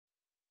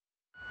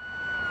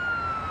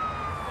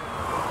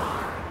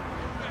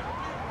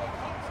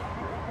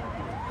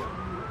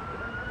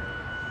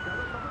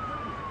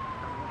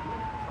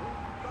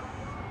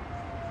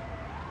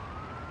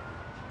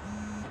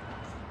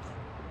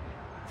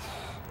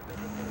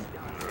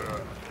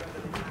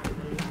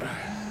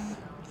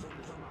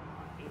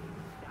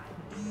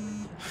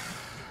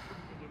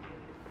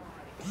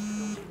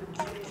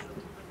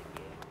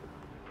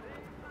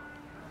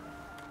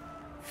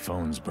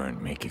Phone's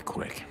burnt, make it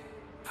quick.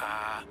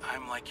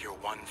 I'm like your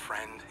one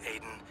friend,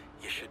 Aiden.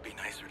 You should be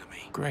nicer to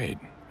me. Great.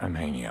 I'm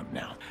hanging up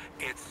now.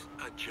 It's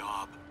a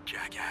job,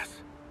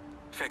 jackass.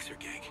 Fix your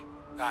gig.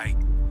 I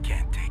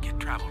can't take it.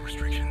 Travel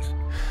restrictions.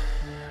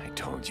 I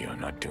told you I'm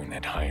not doing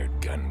that hired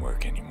gun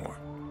work anymore.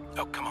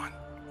 Oh, come on.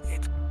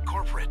 It's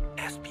corporate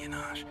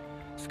espionage.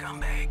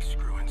 Scumbags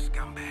screwing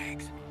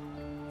scumbags.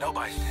 No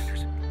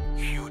bystanders.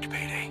 Huge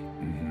payday.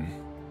 Mm-hmm.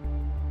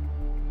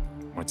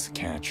 What's the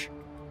catch?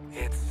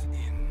 It's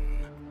in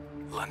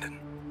London,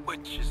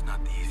 which is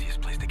not the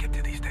easiest place to get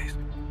to these days.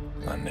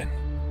 London.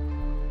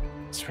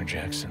 It's where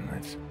Jackson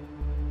lives.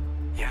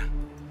 Yeah.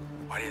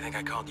 Why do you think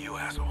I called you,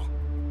 asshole?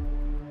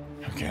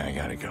 Okay, I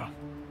gotta go.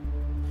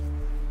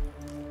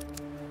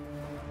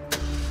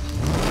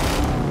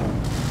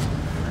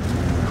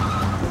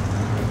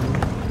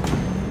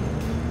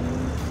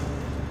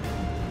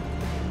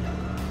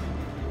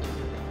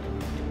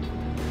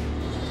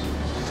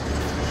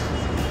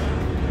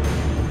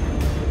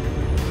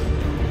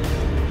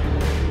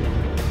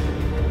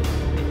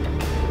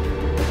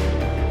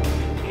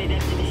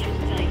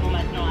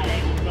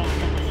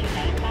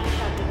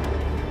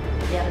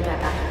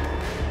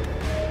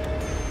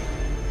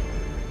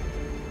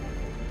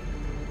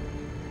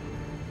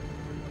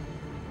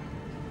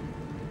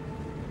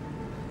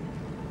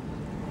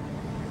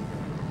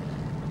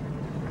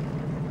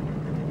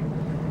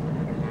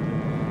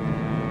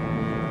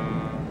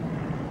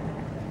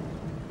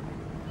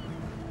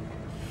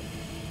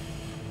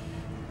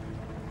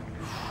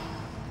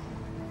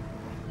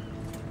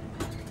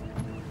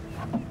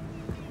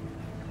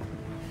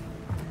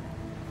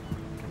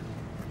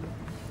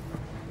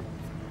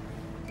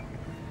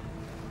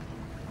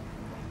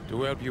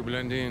 To help you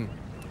blend in,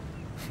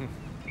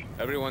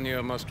 everyone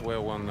here must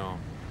wear one now.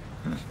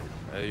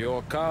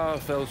 Your car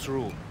fell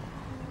through.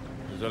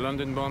 The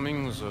London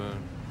bombings,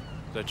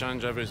 they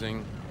changed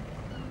everything.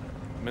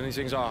 Many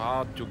things are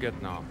hard to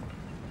get now.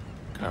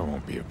 Car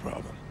won't be a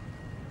problem.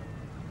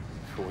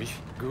 Oui,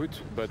 good,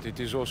 but it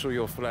is also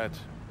your flat.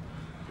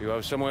 You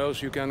have somewhere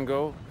else you can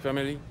go,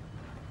 family?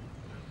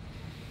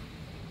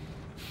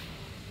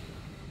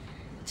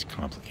 It's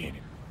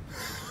complicated.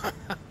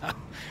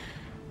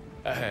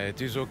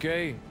 It is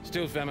okay.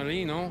 Still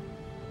family, no?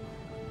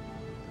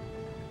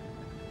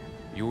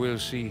 You will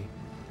see.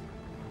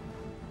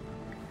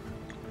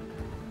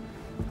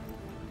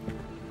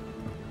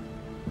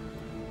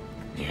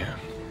 Yeah.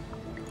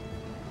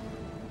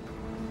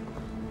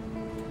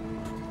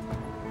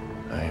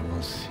 I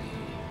will see.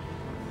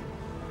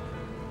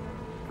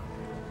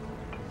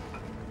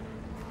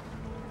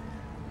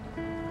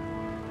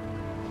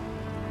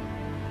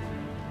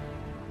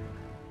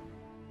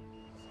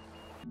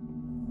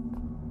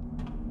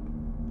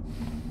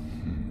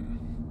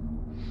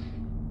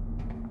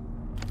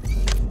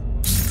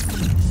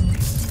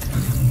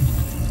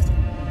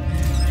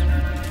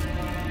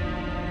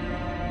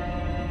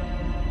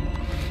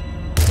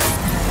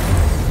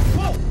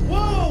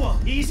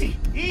 Easy,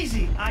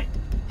 easy.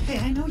 Hey,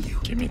 I know you.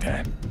 Give me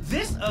that.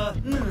 This,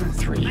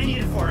 3. I need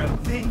it for a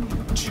thing.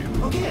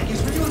 2. Okay, I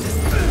guess we're doing this.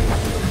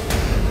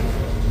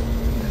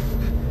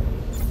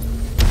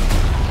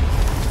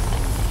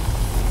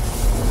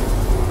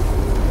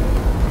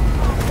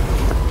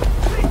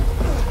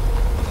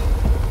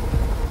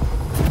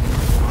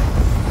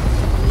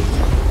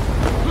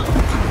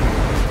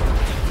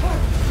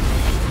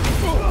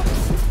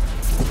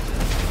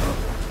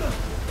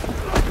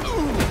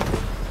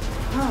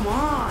 Come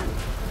on.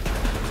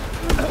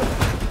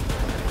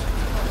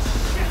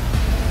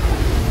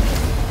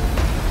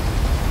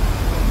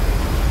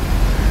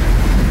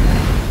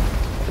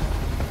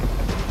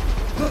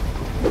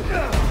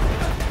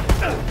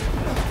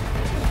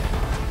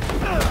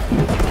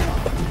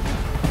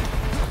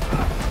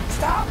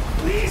 Stop,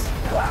 please.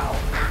 Wow.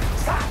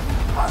 Stop.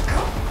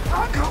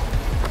 Uncle.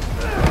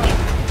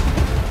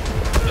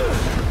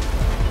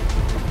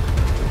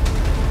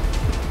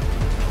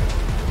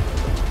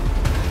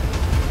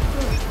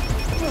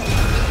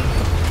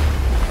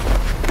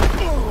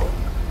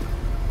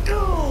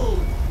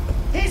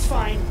 He's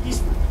fine.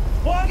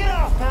 Walk it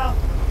off, pal.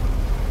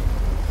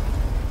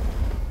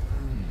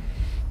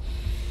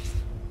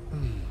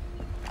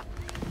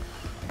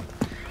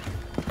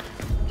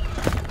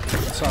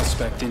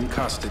 Suspect in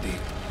custody.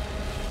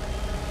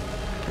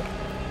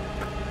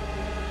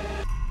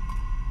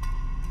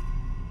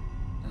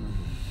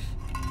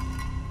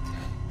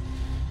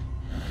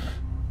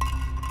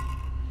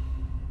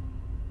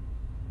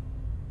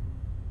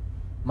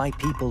 My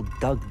people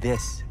dug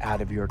this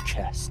out of your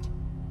chest.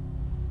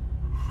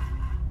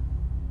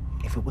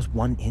 If it was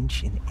 1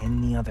 inch in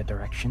any other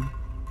direction,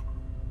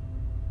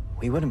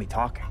 we wouldn't be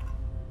talking.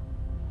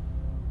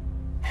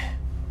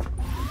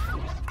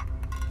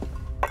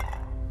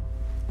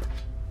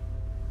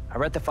 I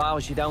read the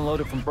files you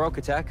downloaded from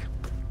Brokertech.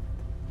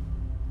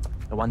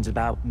 The ones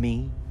about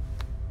me.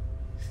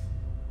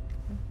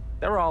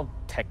 They're all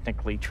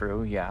technically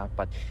true, yeah,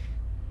 but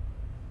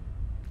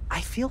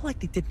I feel like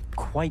they didn't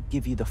quite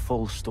give you the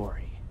full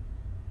story.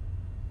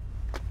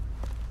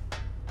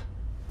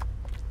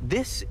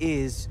 This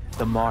is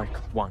the Mark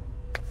I.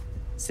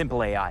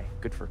 Simple AI,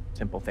 good for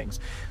simple things.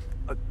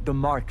 The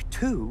Mark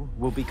II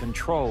will be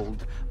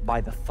controlled by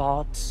the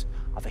thoughts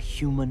of a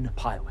human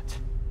pilot.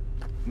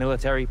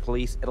 Military,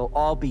 police, it'll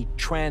all be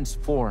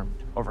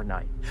transformed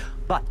overnight.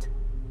 But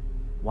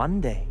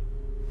one day,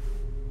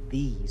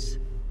 these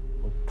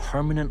will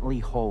permanently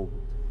hold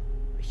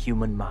a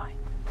human mind.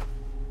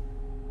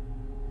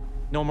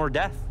 No more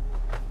death.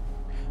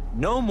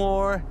 No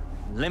more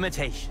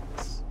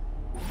limitations.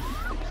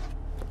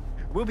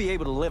 We'll be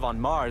able to live on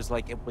Mars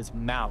like it was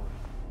Maui.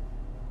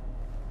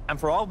 And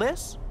for all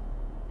this,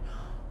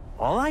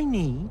 all I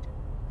need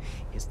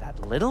is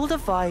that little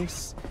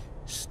device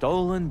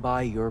stolen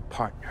by your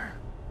partner.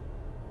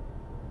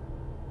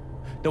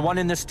 The one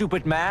in the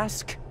stupid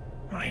mask?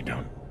 I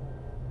don't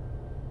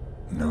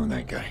know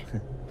that guy.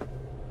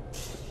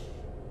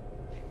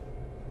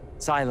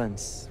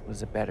 Silence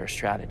was a better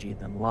strategy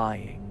than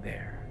lying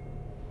there,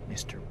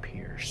 Mr.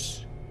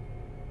 Pearce.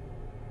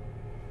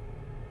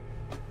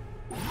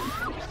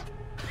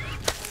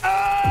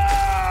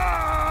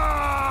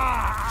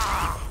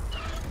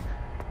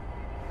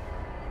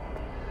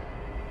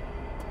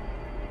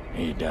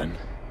 Are you done?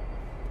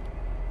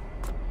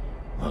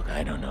 Look,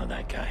 I don't know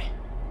that guy.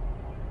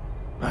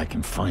 But I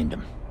can find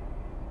him.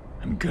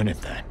 I'm good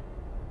at that.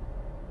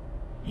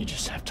 You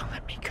just have to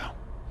let me go.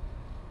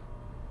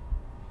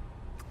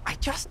 I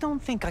just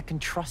don't think I can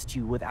trust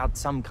you without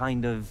some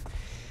kind of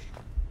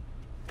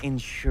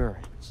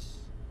insurance.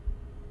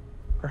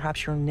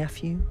 Perhaps your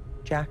nephew,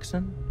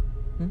 Jackson?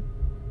 Hmm?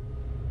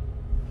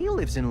 He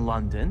lives in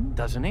London,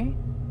 doesn't he?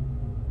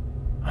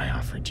 I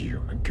offered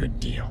you a good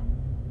deal.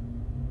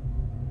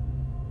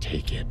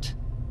 Take it.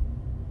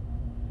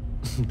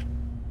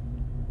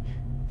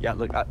 Yeah,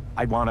 look,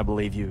 I want to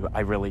believe you.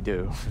 I really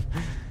do.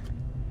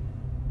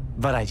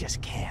 But I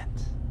just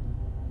can't.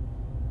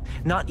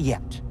 Not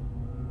yet.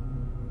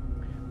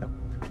 No,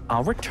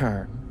 I'll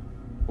return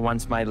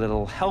once my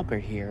little helper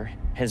here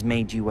has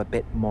made you a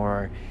bit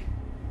more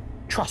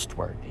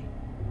trustworthy.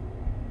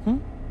 Hmm?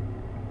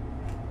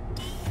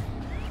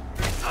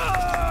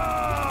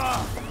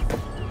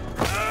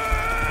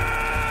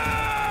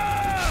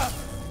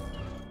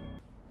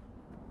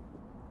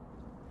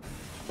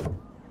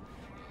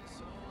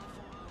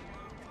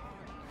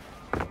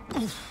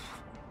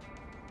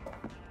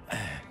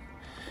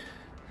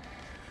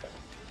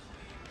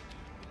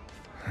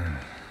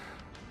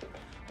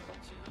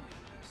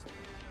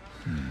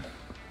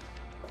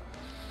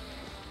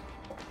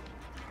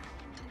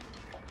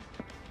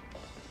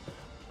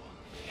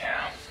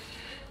 Yeah.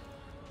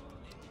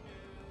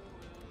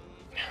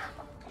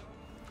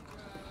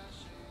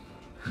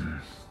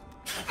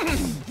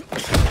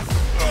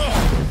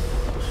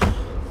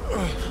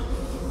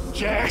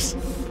 Jax!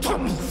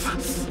 Don't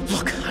move!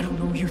 Look, I don't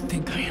know who you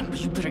think I am,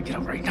 but you better get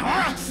out right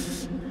now.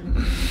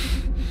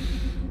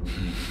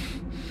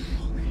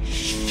 Holy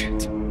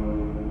shit.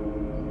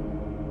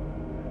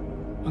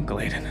 Uncle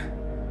Aiden.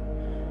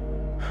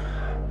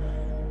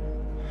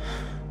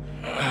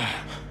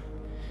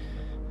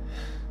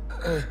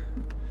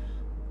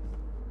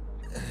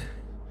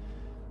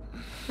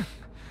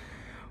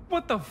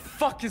 What the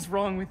fuck is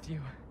wrong with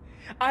you?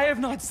 I have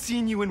not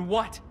seen you in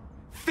what?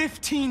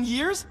 15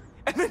 years?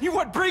 And then you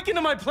want break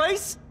into my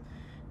place?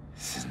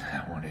 This isn't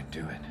how I wanted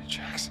to do it,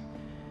 Jax.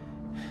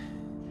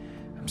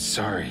 I'm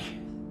sorry.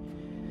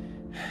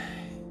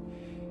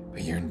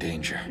 But you're in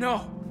danger.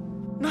 No,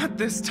 not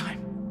this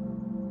time.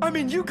 I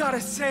mean, you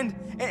gotta send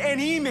an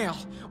email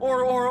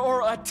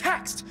or a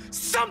text,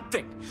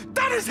 something.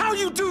 That is how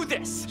you do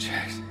this.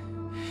 Jax,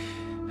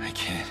 I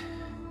can't.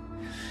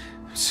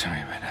 I'm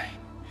sorry, but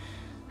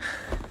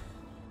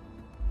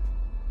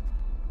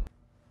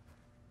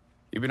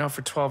You've been out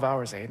for 12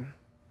 hours, Aiden.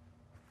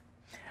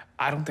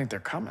 I don't think they're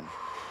coming.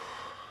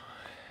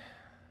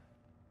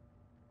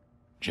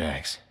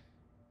 Jax,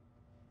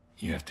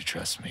 you have to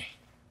trust me.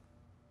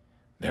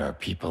 There are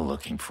people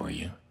looking for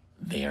you.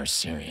 They are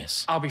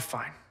serious. I'll be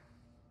fine.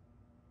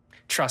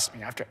 Trust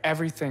me, after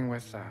everything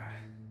with,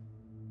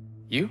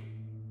 you,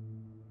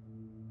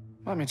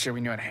 well, I made sure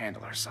we knew how to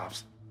handle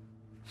ourselves.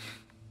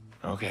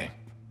 Okay.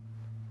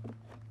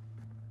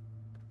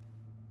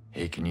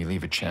 Hey, can you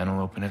leave a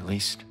channel open at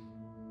least?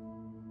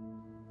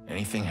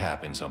 Anything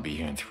happens, I'll be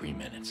here in 3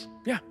 minutes.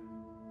 Yeah.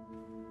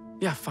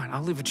 Yeah, fine,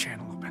 I'll leave a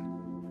channel open.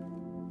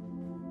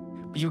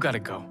 But you gotta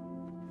go.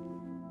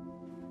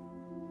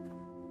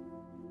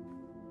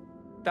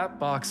 That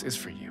box is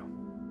for you.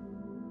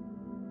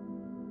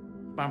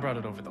 Mom brought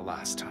it over the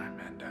last time,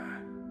 and,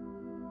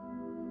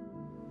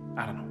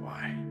 I don't know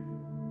why.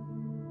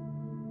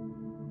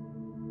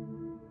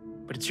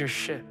 But it's your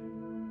shit.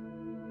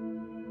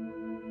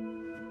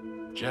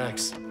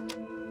 Jax.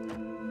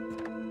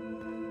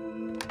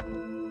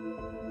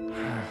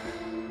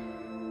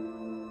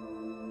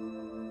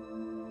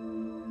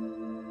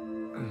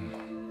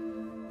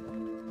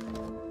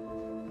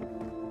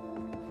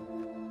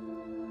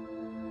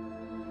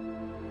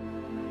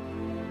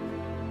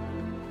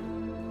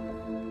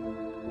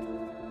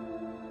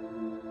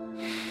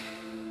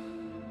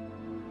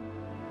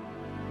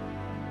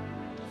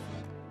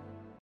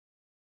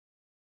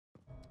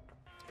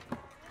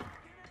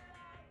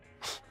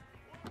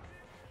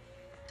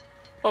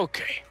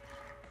 Okay.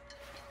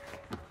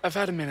 I've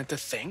had a minute to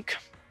think.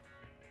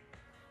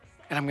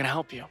 And I'm gonna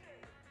help you.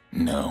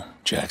 No,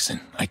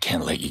 Jackson, I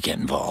can't let you get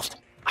involved.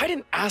 I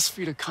didn't ask for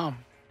you to come.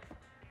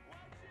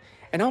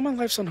 And now my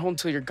life's on hold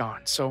until you're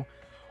gone, so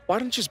why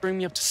don't you just bring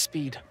me up to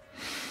speed?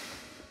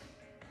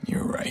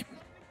 You're right.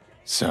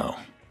 So,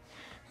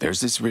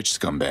 there's this rich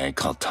scumbag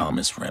called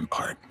Thomas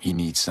Rempart. He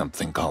needs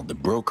something called the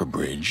broker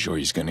bridge, or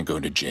he's gonna go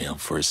to jail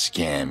for a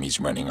scam he's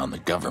running on the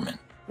government.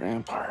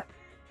 Rampart.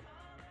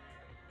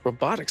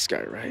 Robotics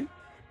guy, right?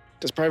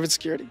 Does private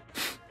security?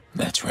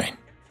 That's right.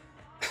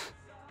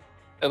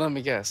 And let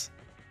me guess.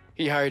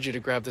 He hired you to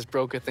grab this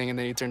broker thing and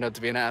then he turned out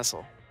to be an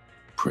asshole.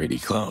 Pretty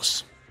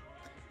close.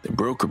 The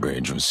broker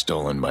bridge was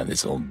stolen by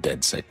this old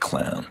dead-set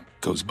clown.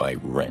 Goes by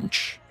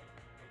Wrench.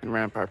 And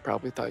Rampart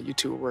probably thought you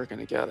two were working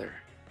together.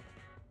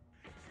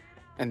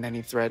 And then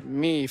he threatened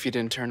me if you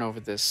didn't turn over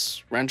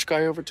this Wrench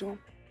guy over to him?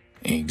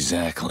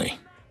 Exactly.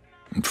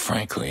 And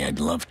frankly, I'd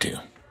love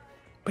to.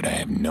 But I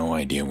have no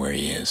idea where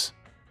he is.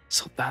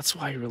 So that's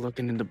why you were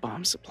looking into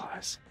bomb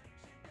supplies.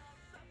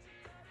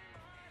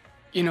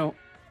 You know,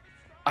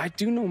 I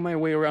do know my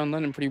way around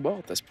London pretty well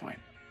at this point.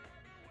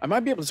 I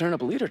might be able to turn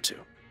up a lead or two.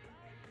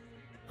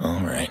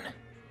 All right.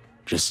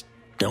 Just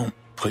don't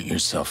put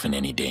yourself in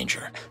any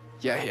danger.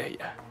 Yeah.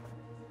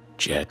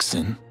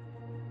 Jackson?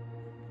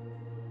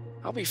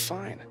 I'll be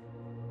fine.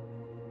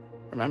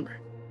 Remember.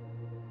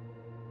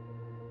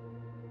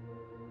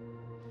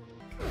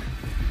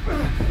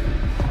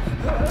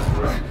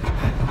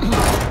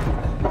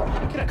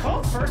 Could have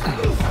called first.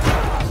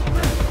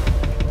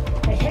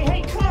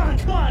 Hey, come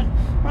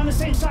on. We're on the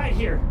same side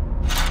here.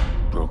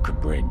 Broker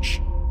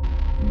bridge.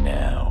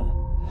 Now.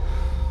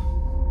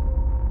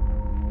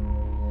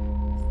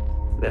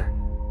 There.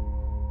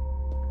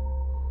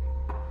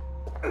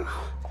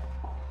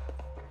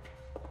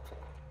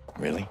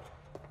 Really?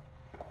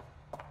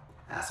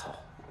 Asshole.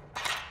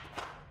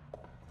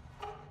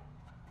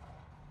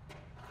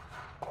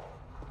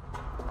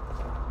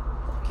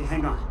 Okay,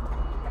 hang on.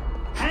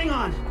 Hang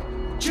on!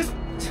 Just...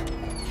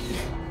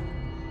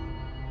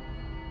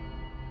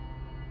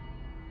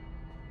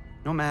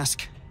 No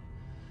mask.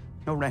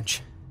 No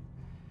wrench.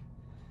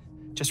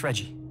 Just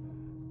Reggie.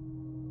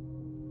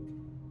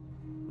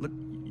 Look,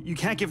 you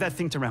can't give that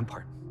thing to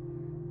Rampart.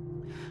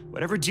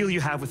 Whatever deal you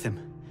have with him,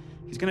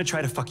 he's gonna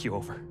try to fuck you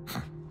over.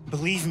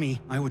 Believe me,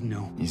 I would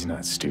know. He's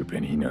not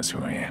stupid. He knows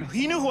who I am.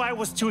 He knew who I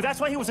was too. That's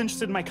why he was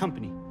interested in my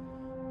company.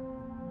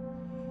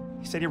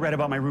 He said he read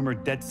about my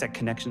rumored dead set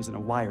connections in a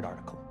Wired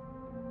article.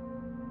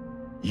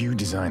 You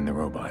designed the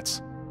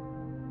robots.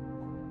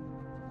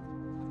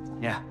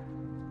 Yeah.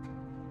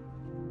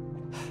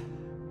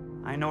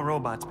 I know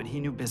robots, but he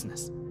knew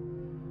business.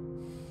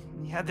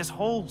 He had this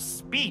whole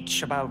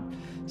speech about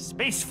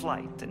space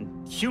flight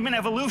and human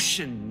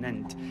evolution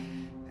and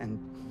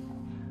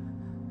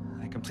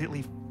I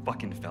completely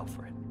fucking fell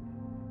for it.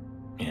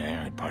 Yeah,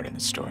 I heard part of the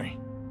story.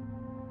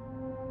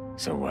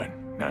 So what?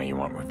 Now you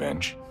want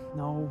revenge?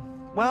 No.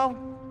 Well,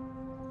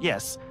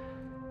 yes.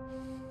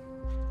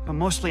 But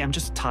mostly I'm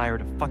just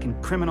tired of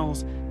fucking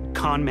criminals,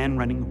 con men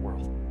running the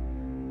world.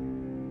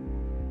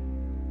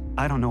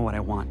 I don't know what I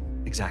want,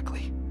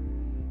 exactly.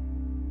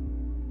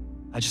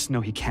 I just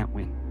know he can't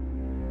win.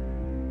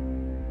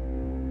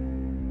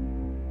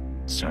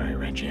 Sorry,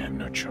 Reggie, I have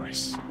no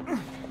choice.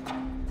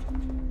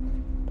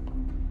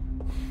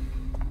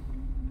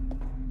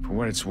 For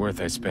what it's worth,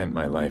 I spent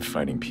my life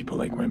fighting people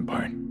like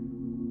Rempart.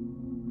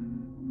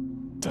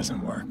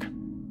 Doesn't work.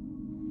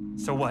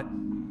 So what?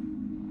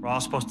 We're all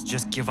supposed to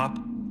just give up?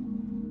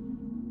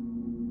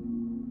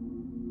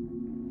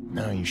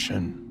 No, you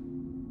shouldn't.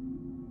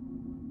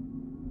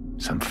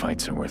 Some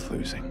fights are worth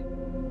losing.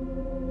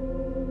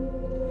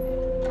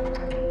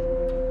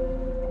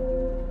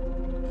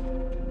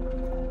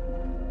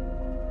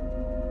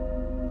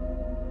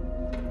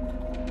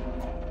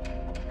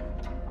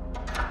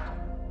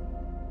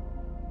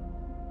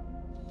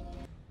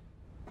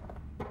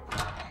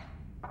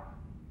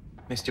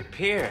 Mr.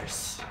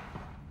 Pearce,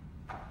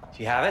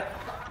 do you have it?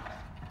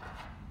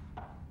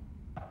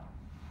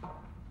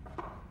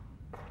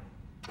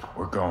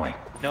 We're going.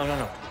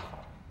 No.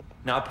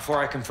 Not before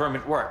I confirm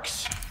it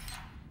works.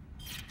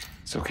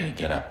 It's okay,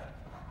 get up.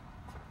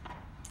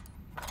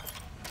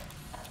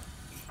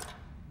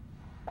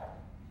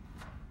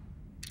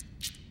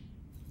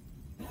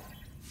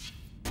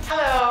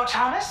 Hello,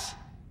 Thomas.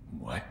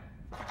 What?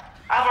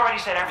 I've already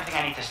said everything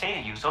I need to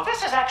say to you, so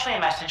this is actually a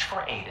message for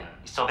Aiden.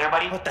 You still there,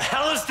 buddy? What the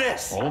hell is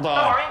this? Hold Don't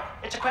on. worry,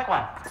 it's a quick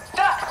one.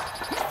 Duck!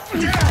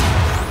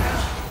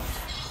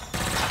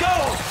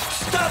 Go!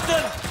 Stop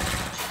them!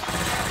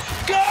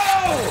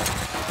 Go!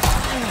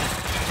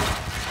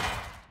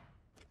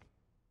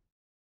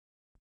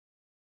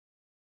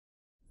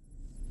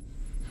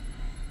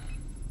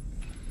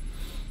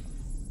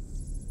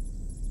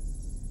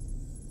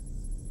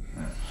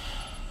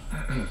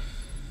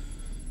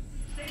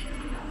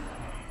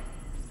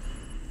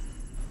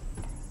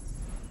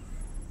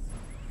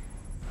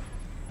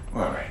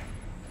 All right.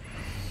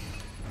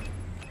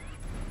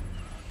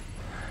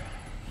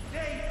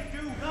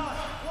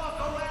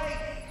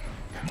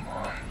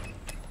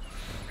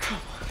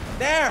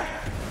 There!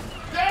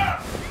 There!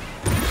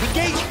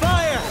 Engage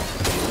fire!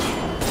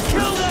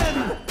 Kill them!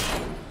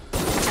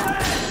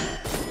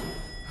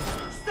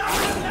 Stop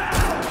them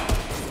now!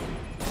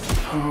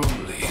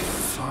 Holy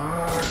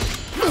fuck.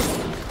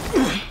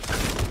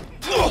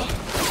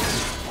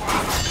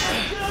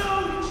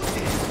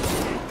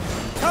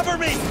 Cover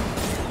me!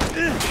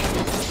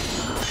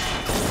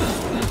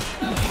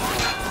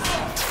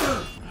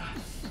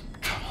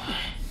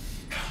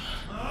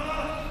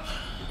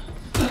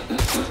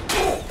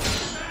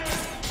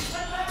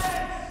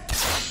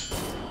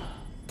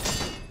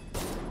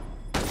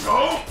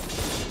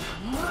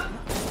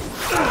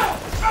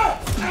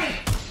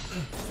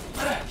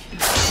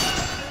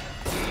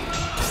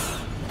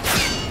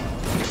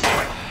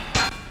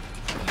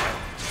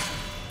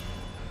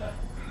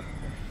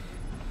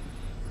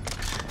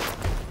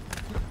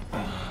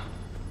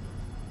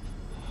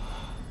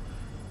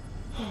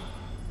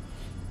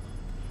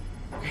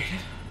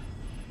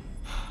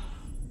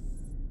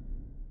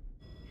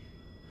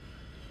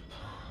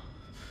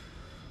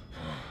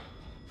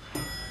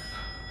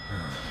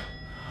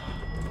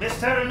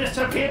 Mr. and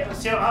Mr.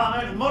 Pearce, your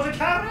armored motor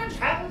carriage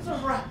has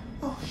arrived.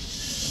 Oh,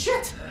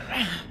 shit!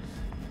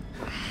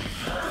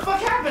 What the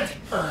fuck happened?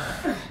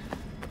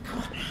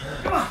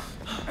 Come on.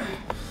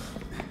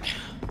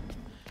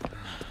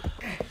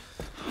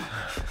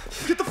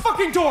 Get the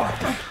fucking door!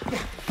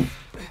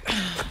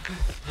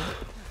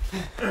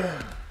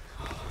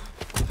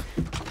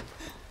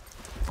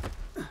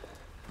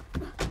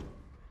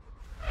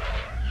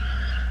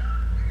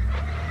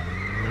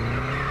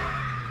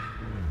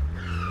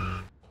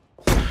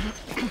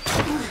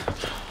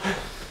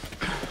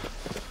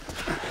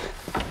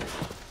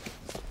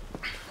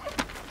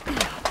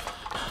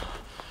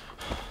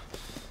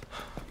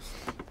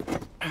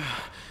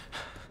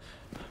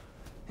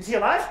 Is he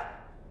alive?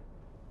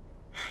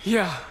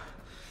 Yeah,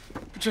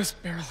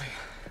 just barely.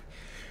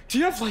 Do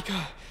you have like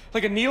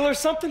a needle or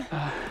something?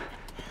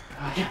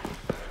 Yeah.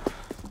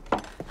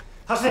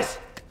 How's this?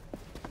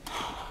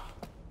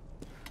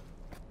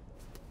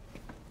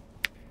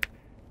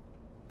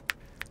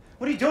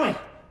 What are you doing?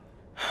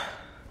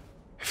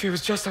 If he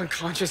was just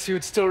unconscious, he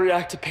would still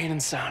react to pain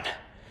and sound.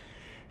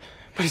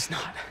 But he's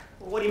not.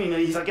 What do you mean?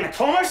 He's like in a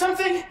coma or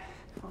something?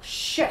 Oh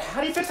shit,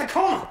 how do you fix a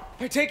coma?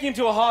 They're taking him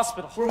to a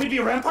hospital. Where we'd be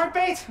rampart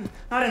bait?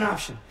 Not an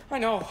option. I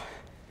know.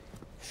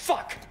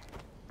 Fuck.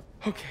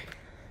 Okay.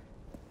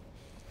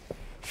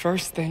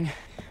 First thing,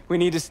 we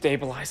need to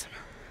stabilize him.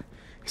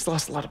 He's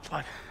lost a lot of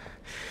blood.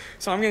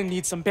 So I'm gonna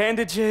need some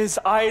bandages,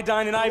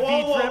 iodine, and IV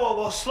drip.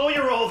 Whoa. Slow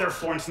your roll there,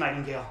 Florence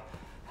Nightingale.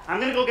 I'm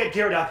gonna go get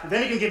geared up,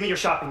 then you can give me your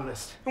shopping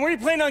list. And where are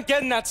you planning on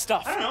getting that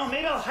stuff? I don't know,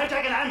 maybe I'll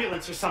hijack an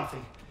ambulance or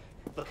something.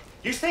 Look,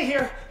 you stay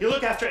here, you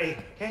look after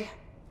Aiden, okay?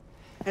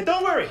 And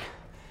don't worry,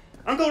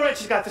 Uncle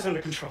Reggie's got this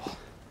under control.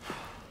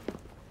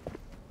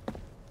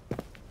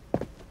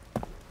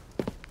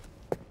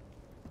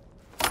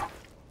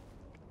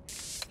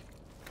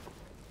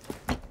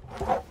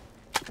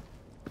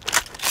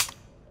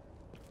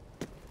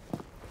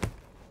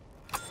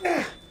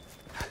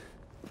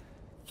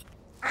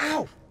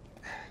 Ow!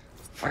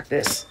 Fuck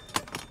this.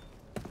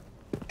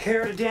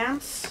 Care to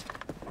dance?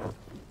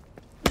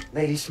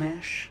 Lady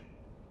smash?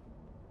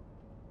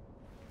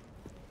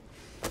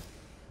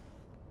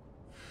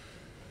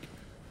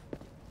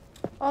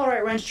 All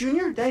right, Wrench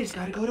Jr., Daddy's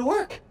gotta go to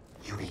work.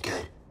 You be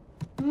good.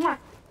 Mwah.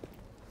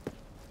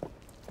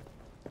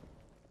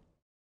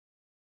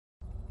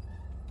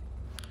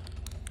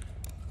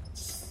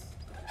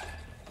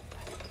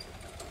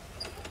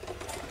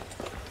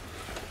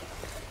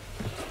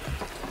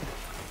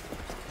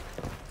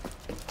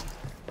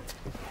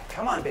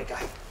 Come on, big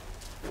guy.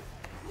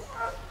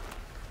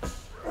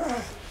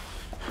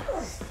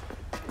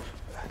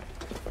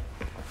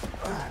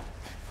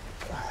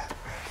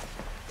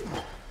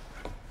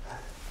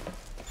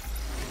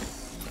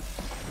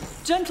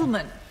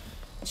 Gentlemen,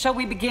 shall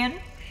we begin?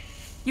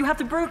 You have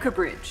the broker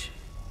bridge.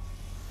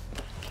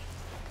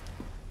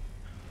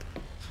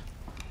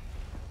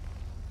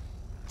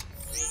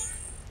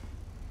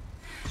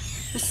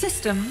 The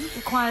system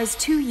requires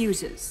 2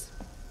 users.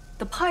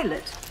 The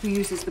pilot, who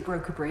uses the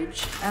broker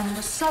bridge, and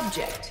the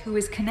subject, who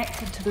is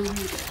connected to the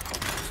reader.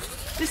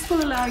 This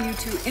will allow you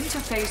to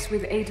interface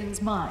with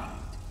Aiden's mind.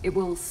 It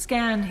will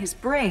scan his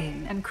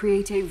brain and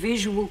create a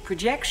visual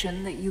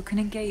projection that you can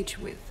engage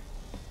with.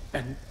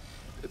 And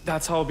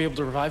that's how I'll be able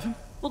to revive him?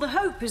 Well, the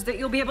hope is that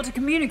you'll be able to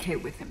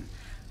communicate with him,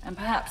 and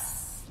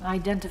perhaps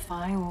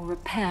identify or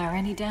repair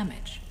any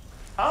damage.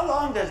 How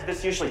long does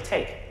this usually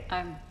take?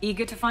 I'm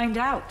eager to find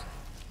out.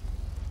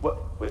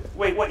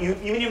 Wait, what? You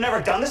mean you've never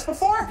done this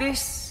before?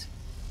 This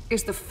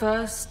is the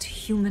first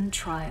human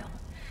trial.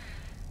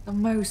 The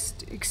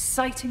most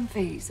exciting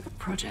phase of the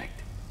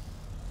project.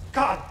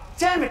 God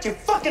damn it, you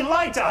fucking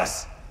lied to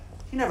us!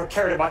 You never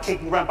cared about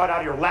taking Rampart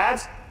out of your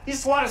labs. You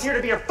just want us here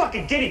to be your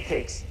fucking guinea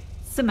pigs.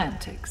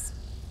 Semantics.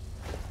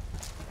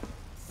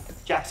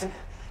 Jackson,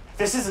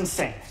 this is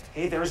insane.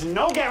 Okay? There is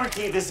no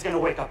guarantee this is gonna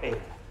wake up Aiden.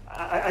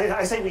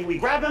 I say we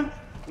grab him,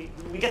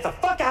 we get the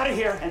fuck out of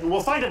here, and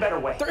we'll find a better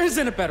way. There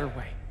isn't a better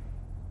way.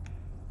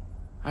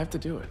 I have to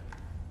do it.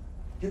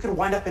 You could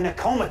wind up in a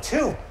coma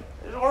too,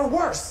 or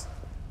worse.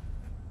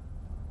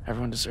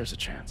 Everyone deserves a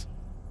chance.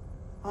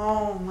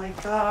 Oh my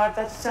God,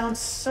 that sounds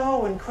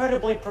so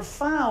incredibly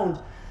profound.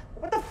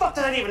 What the fuck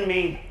does that even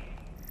mean?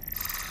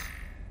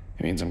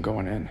 It means I'm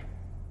going in.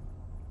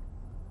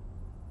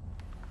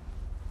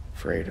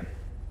 For Aiden.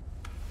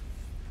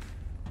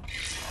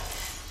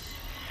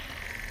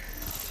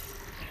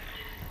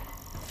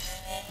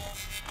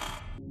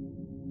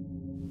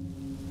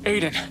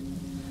 Aiden,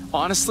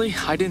 honestly,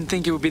 I didn't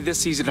think it would be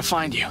this easy to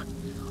find you.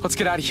 Let's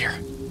get out of here.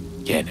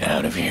 Get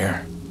out of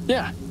here?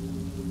 Yeah.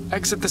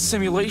 Exit the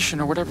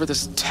simulation or whatever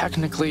this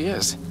technically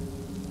is.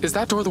 Is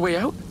that door the way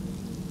out?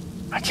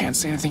 I can't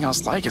see anything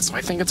else like it, so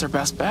I think it's our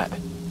best bet.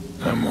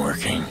 I'm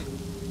working.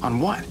 On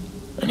what?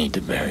 I need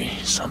to bury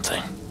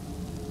something.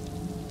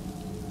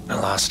 I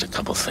lost a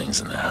couple things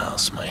in the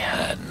house, my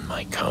hat and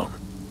my coat.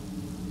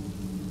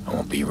 I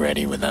won't be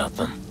ready without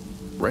them.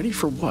 Ready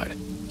for what?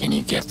 Can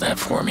you get that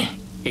for me?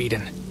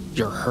 Aiden,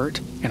 you're hurt,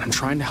 and I'm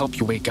trying to help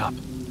you wake up.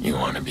 You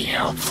want to be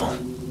helpful?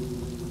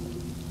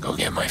 Go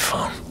get my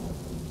phone.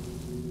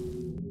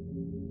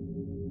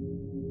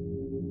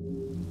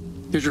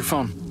 Here's your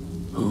phone.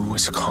 Who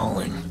was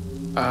calling?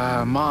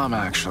 Mom,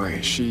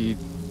 actually. She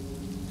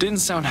didn't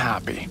sound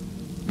happy.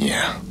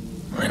 Yeah,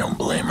 I don't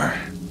blame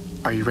her.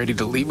 Are you ready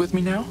to leave with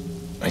me now?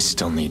 I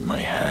still need my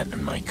hat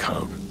and my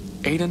coat.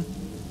 Aiden,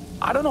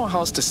 I don't know how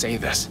else to say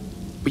this,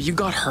 but you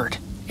got hurt,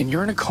 and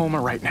you're in a coma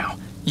right now.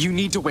 You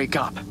need to wake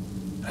up.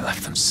 I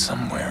left them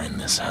somewhere in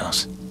this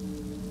house.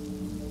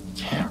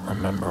 Can't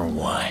remember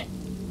why.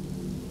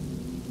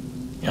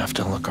 You have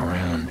to look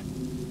around.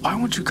 Why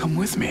won't you come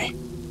with me?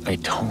 I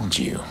told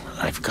you,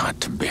 I've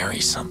got to bury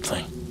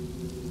something.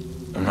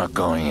 I'm not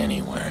going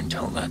anywhere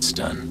until that's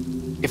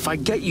done. If I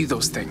get you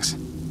those things,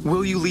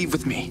 will you leave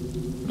with me?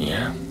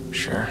 Yeah,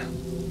 sure.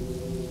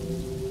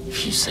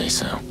 If you say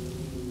so.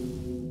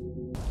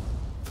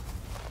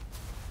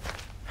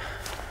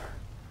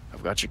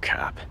 I've got your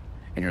cap,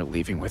 and you're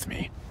leaving with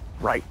me.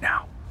 Right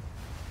now.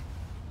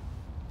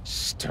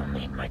 Still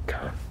need my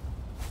coat.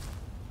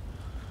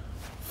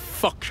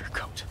 Fuck your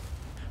coat.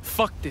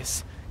 Fuck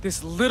this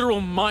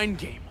literal mind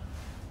game.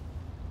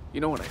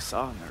 You know what I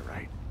saw in there,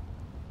 right?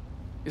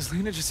 Is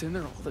Lena just in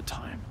there all the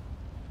time?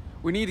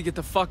 We need to get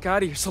the fuck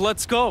out of here, so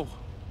let's go.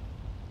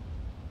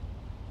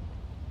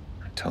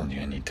 I told you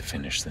I need to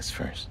finish this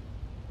first.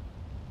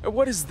 And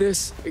what is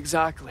this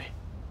exactly?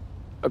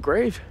 A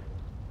grave?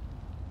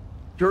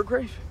 Your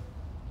grave?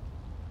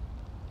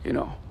 You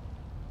know,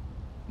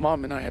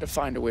 Mom and I had to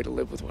find a way to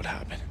live with what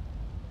happened.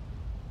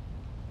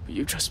 But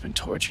you've just been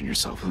torturing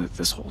yourself with it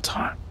this whole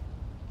time.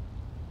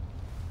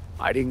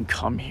 I didn't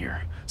come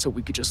here so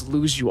we could just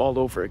lose you all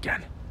over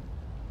again.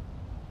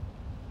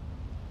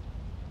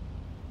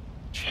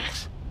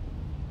 Jax.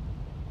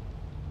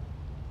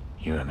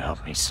 You have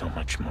helped me so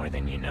much more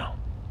than you know.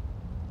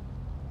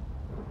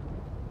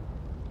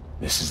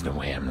 This is the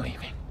way I'm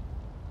leaving.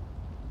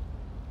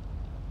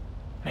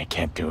 I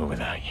can't do it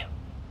without you.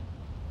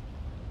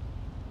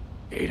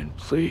 Aiden,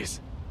 please.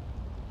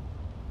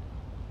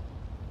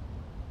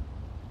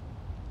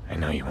 I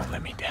know you won't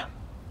let me down.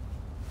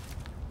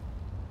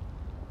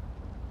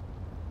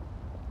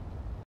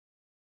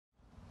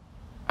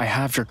 I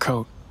have your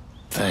coat.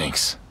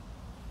 Thanks.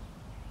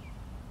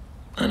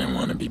 I didn't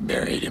want to be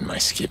buried in my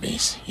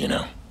skivvies, you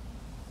know?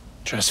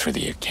 Just for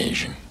the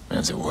occasion,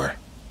 as it were.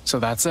 So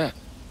that's it?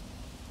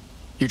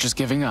 You're just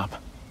giving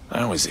up?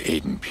 I was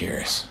Aiden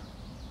Pearce.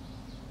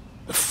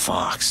 The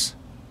Fox.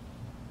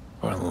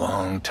 For a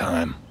long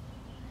time.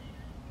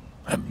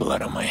 I have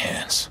blood on my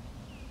hands.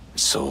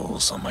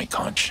 Souls on my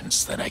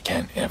conscience that I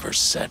can't ever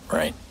set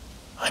right.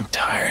 I'm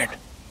tired.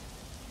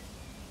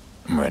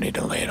 I'm ready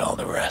to lay it all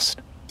to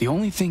rest. The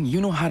only thing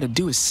you know how to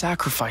do is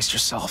sacrifice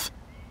yourself.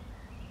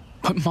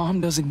 But Mom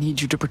doesn't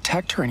need you to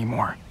protect her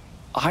anymore.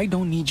 I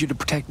don't need you to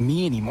protect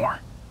me anymore.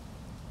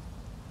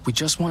 We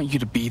just want you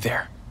to be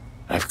there.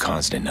 I've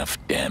caused enough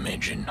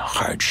damage and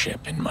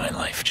hardship in my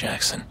life,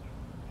 Jackson.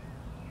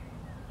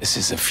 This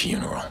is a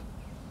funeral.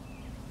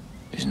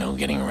 There's no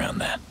getting around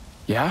that.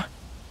 Yeah?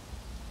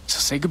 So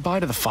say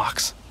goodbye to the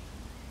Fox.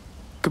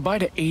 Goodbye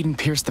to Aiden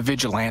Pearce the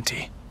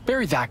Vigilante.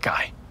 Bury that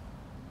guy.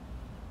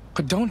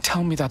 But don't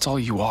tell me that's all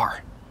you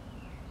are.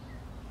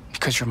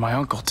 Because you're my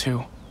uncle,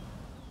 too.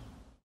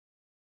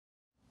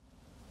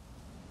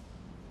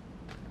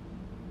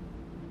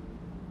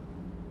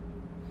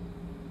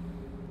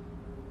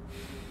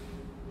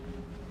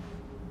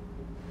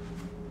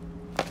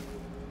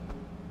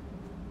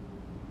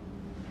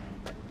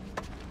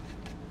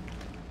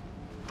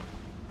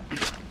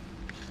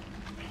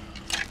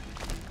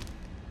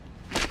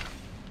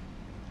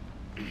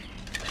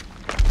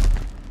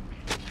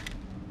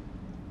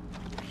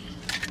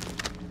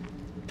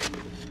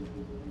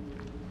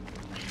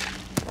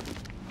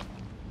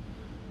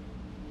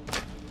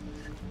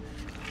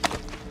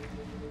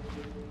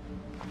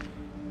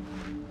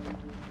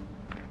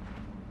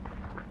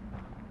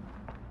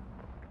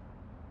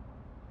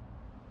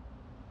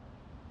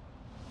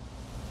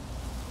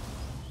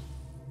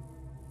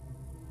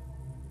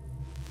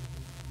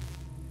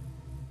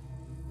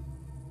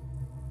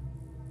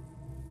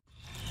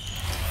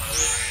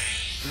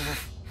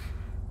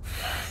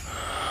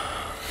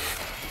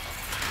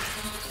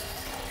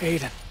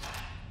 Aiden.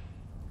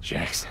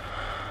 Jackson.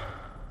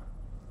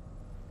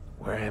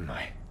 Where am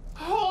I?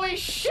 Holy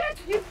shit!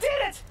 You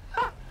did it!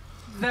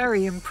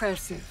 Very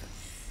impressive.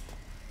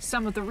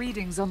 Some of the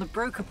readings on the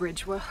broker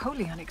bridge were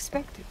wholly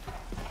unexpected.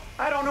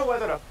 I don't know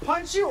whether to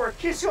punch you or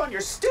kiss you on your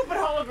stupid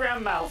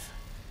hologram mouth.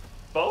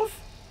 Both?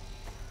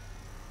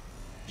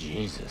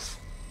 Jesus.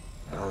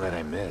 All that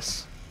I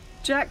miss.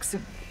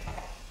 Jackson,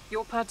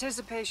 your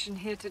participation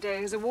here today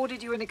has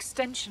awarded you an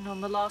extension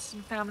on the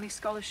Larson Family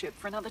Scholarship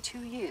for another 2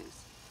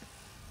 years.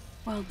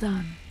 Well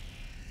done.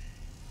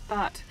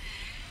 But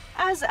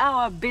as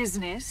our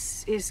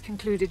business is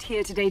concluded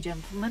here today,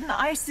 gentlemen,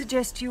 I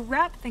suggest you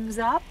wrap things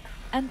up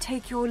and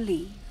take your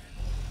leave.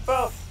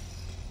 Both.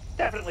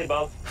 Definitely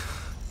both.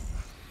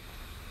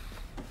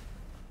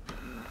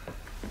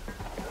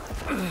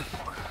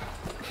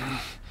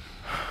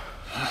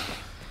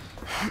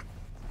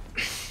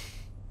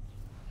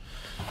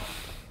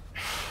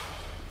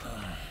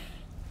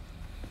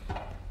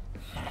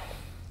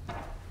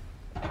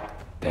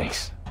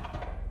 Thanks.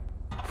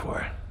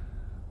 For...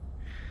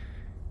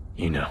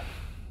 you know.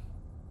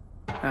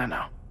 I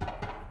know.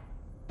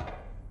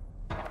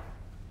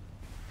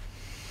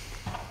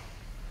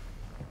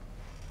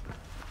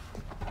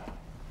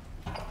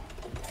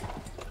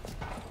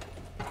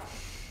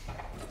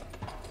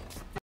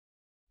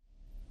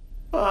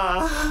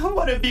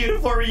 What a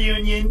beautiful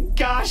reunion.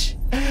 Gosh,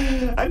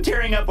 I'm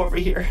tearing up over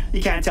here.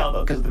 You can't tell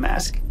though because of the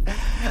mask.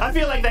 I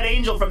feel like that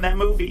angel from that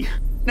movie.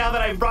 Now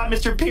that I've brought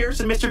Mr. Pearce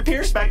and Mr.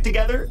 Pearce back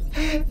together,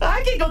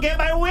 I can go get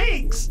my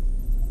wings.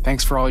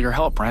 Thanks for all your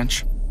help,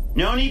 Wrench.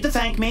 No need to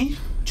thank me.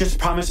 Just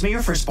promise me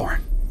your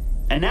firstborn.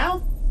 And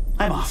now,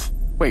 I'm off.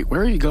 Wait,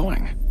 where are you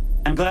going?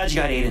 I'm glad you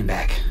got Aiden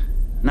back.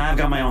 Now I've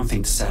got my own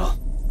thing to settle.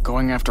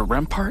 Going after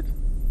Rempart?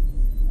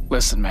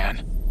 Listen,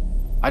 man.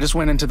 I just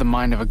went into the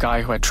mind of a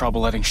guy who had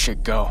trouble letting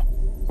shit go.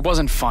 It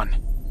wasn't fun.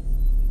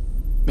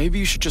 Maybe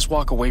you should just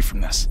walk away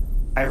from this.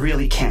 I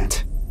really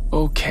can't.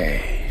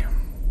 Okay.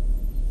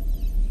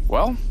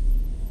 Well,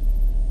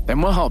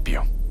 then we'll help you.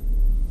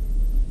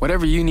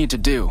 Whatever you need to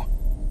do,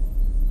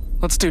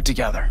 let's do it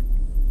together.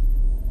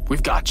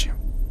 We've got you.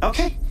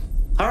 Okay.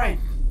 All right.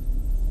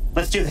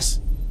 Let's do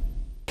this.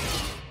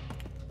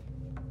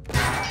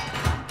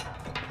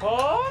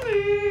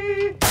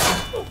 Holly!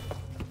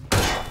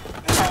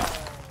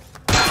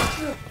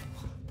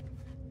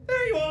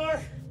 There you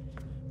are!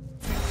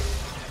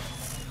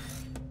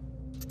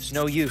 It's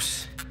no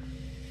use.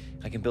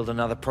 I can build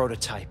another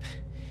prototype.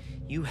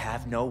 You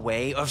have no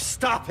way of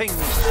stopping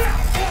me!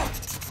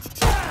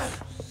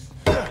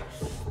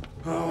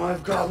 Oh,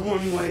 I've got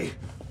one way.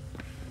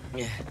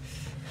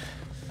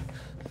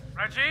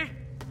 Reggie?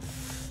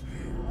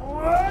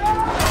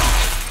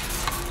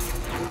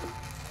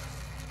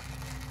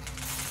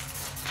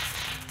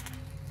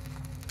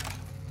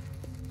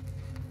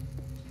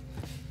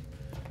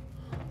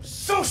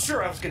 So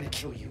sure I was gonna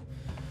kill you.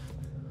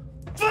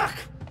 Fuck!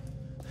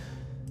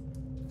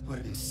 Would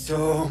have been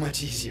so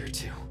much easier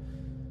to.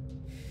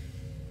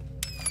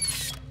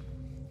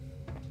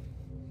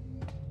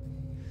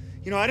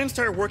 You know, I didn't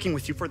start working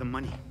with you for the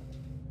money.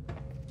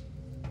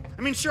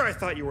 I mean, sure, I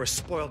thought you were a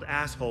spoiled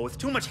asshole with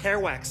too much hair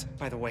wax,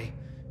 by the way.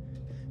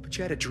 But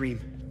you had a dream.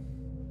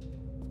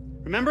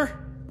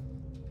 Remember?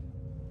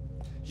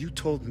 You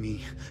told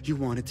me you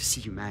wanted to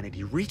see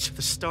humanity reach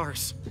the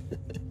stars.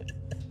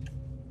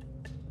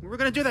 We were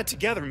gonna do that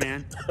together,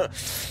 man.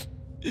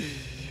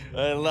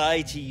 I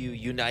lied to you,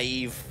 you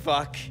naive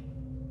fuck.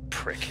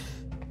 Prick.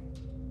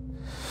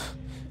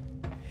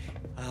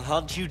 I'll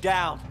hunt you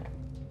down.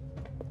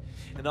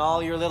 And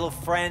all your little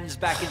friends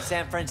back in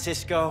San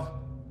Francisco.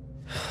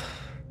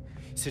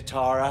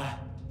 Sitara,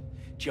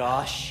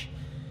 Josh,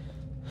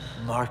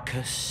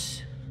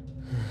 Marcus.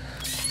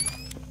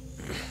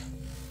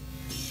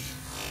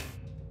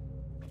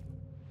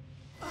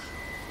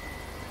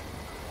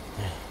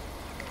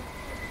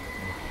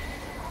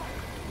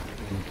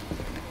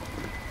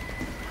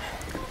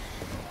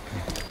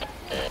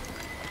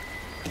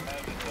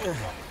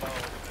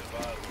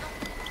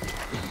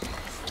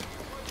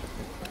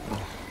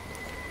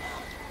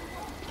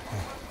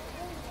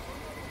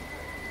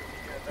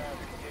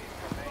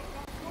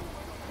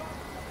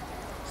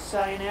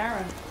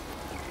 Sayonara,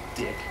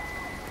 dick.